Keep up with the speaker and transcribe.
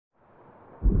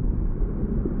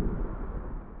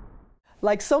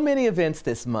Like so many events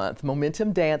this month,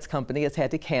 Momentum Dance Company has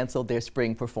had to cancel their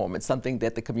spring performance, something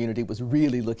that the community was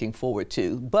really looking forward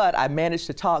to. But I managed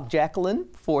to talk Jacquelyn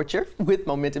Forcher with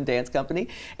Momentum Dance Company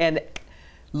and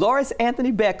Loris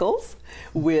Anthony Beckles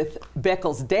with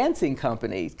Beckles Dancing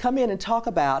Company come in and talk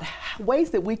about ways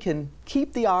that we can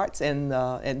keep the arts and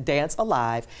dance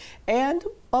alive, and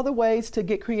other ways to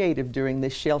get creative during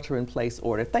this shelter-in-place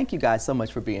order. Thank you guys so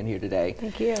much for being here today.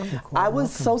 Thank you. I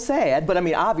was so sad, but I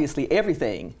mean, obviously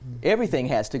everything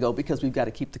has to go because we've got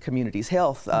to keep the community's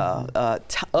health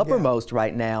uppermost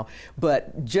right now.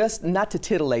 But just not to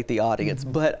titillate the audience,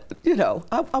 but you know,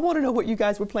 I want to know what you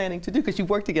guys were planning to do because you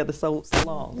worked together so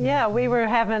long. Yeah, we were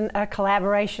having a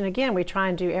collaboration again. We try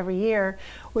and do every year.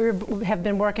 We have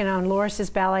been working on Loris's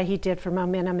ballet he did for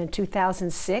Momentum in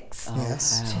 2006. Oh,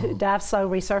 yes. To Dive Slow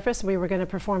Resurface. We were going to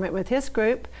perform it with his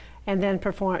group, and then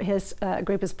his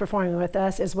group is performing with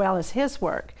us as well as his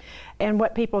work. And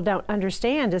what people don't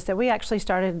understand is that we actually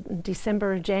started in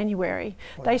December, January.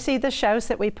 Wow. They see the shows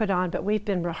that we put on, but we've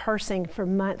been rehearsing for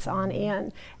months on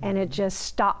end, and it just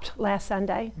stopped last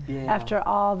Sunday after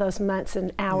all those months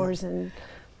and hours and.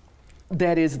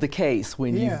 That is the case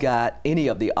when you've got any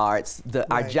of the arts.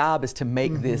 Our job is to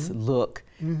make this look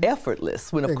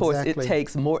effortless, when of course it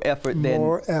takes more effort than...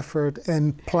 More effort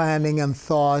and planning and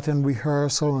thought and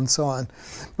rehearsal and so on.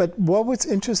 But what was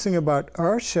interesting about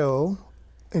our show,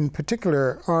 in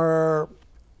particular our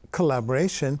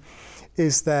collaboration,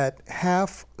 is that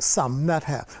not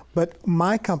half, but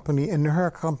my company and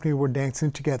her company were dancing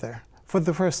together. For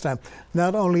the first time.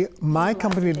 Not only my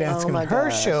company dancing on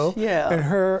her show and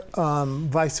her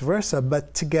vice versa,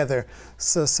 but together.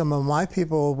 So some of my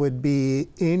people would be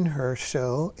in her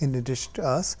show in addition to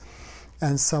us,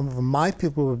 and some of my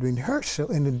people would be in her show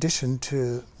in addition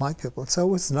to my people. So it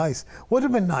was nice. Would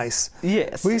have been nice.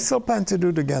 Yes. We still plan to do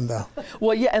it again though.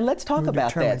 Well, yeah, and let's talk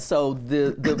about that. So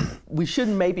we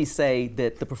shouldn't maybe say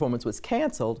that the performance was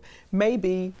canceled,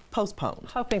 maybe postponed.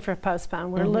 Hoping for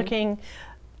postponed. We're looking,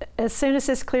 as soon as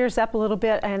this clears up a little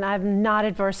bit, and I'm not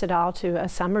adverse at all to a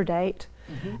summer date,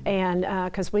 and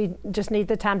because we just need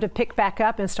the time to pick back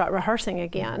up and start rehearsing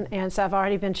again. And so I've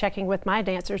already been checking with my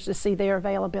dancers to see their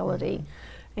availability.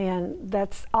 And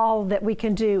that's all that we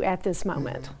can do at this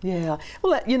moment. Yeah,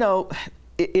 well, you know,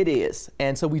 it is.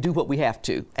 And so we do what we have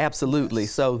to, absolutely,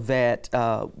 so that,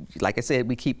 like I said,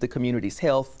 we keep the community's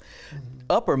health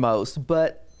uppermost.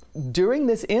 But during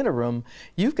this interim,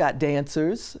 you've got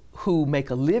dancers who make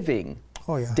a living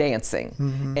dancing.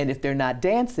 And if they're not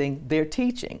dancing, they're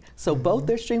teaching. So both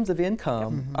their streams of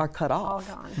income are cut off.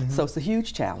 All gone. So it's a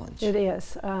huge challenge. It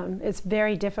is. It's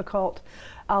very difficult.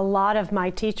 A lot of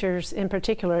my teachers in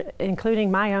particular,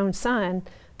 including my own son,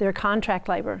 they're contract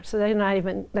labor. So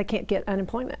they can't get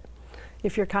unemployment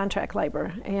if you're contract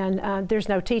labor, and there's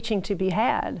no teaching to be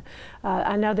had.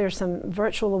 I know there's some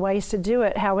virtual ways to do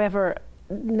it. However,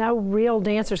 no real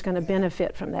dancer is going to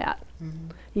benefit from that.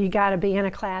 You got to be in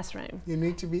a classroom. You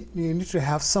need to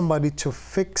have somebody to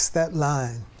fix that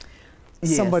line.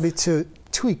 Somebody to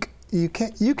tweak. You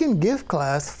can give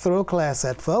class, throw class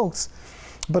at folks,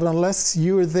 but unless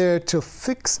you're there to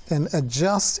fix and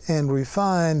adjust and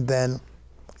refine, then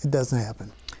it doesn't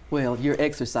happen. Well, you're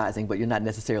exercising, but you're not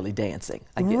necessarily dancing,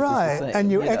 I guess. Right,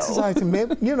 and you're exercising.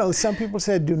 Maybe, you know, some people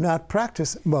said do not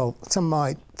practice. Well, some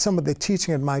of the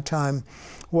teaching at my time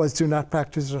was do not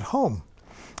practice at home,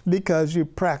 because you're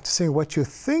practicing what you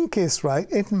think is right.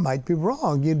 It might be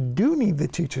wrong. You do need the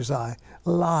teacher's eye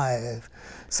live.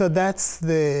 So that's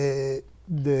the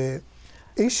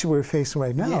issue we're facing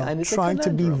right now. Yeah, and it's trying to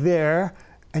be there,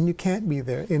 and you can't be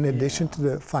there in addition to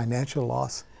the financial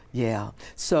loss. Yeah.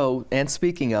 So, and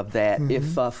speaking of that,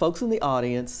 if folks in the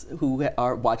audience who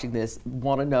are watching this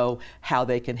want to know how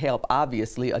they can help,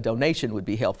 obviously a donation would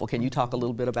be helpful. Can you talk a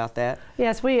little bit about that?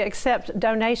 Yes, we accept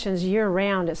donations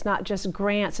year-round. It's not just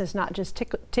grants, it's not just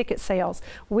ticket sales.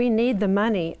 We need the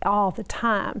money all the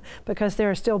time because there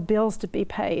are still bills to be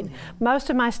paid. Most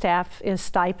of my staff is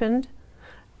stipend.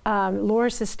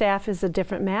 Loris's staff is a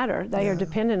different matter. They are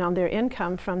dependent on their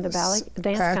income from the ballet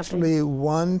dance company. Actually,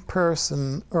 one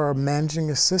person or managing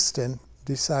assistant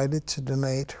decided to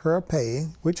donate her pay,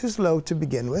 which is low to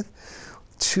begin with,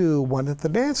 to one of the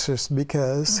dancers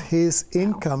because his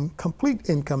income, complete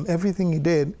income, everything he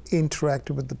did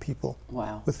interacted with the people.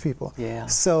 Wow. With people. Yeah.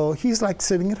 So he's like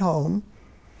sitting at home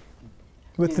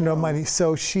with no money.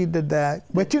 So she did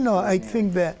that. But you know, I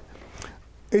think that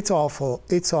it's awful.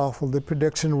 It's awful. The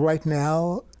production right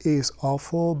now is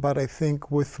awful, but I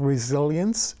think with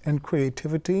resilience and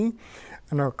creativity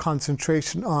and our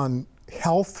concentration on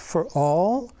health for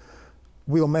all,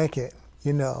 we'll make it.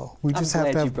 You know, we just I'm have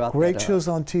to glad you have brought great that up. shows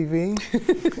on TV,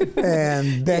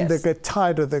 and then they Yes. get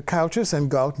tired of their couches and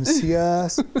go out and see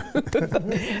us.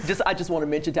 I just want to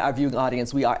mention to our viewing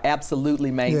audience, we are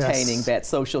absolutely maintaining Yes. that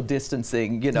social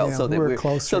distancing, you know, Yeah, so that we're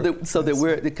closer. so that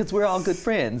we're, because we're all good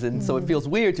friends, and so it feels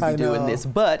weird to be I doing know. this,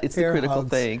 but it's the Air critical hugs.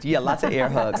 thing. Yeah, lots of air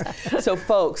hugs. So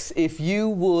folks, if you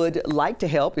would like to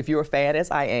help, if you're a fan, as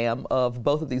I am, of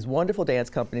both of these wonderful dance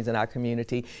companies in our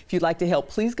community, if you'd like to help,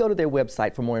 please go to their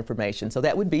website for more information. So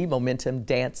that would be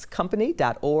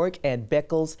MomentumDanceCompany.org and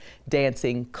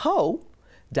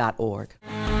BeckelsDancingCo.org.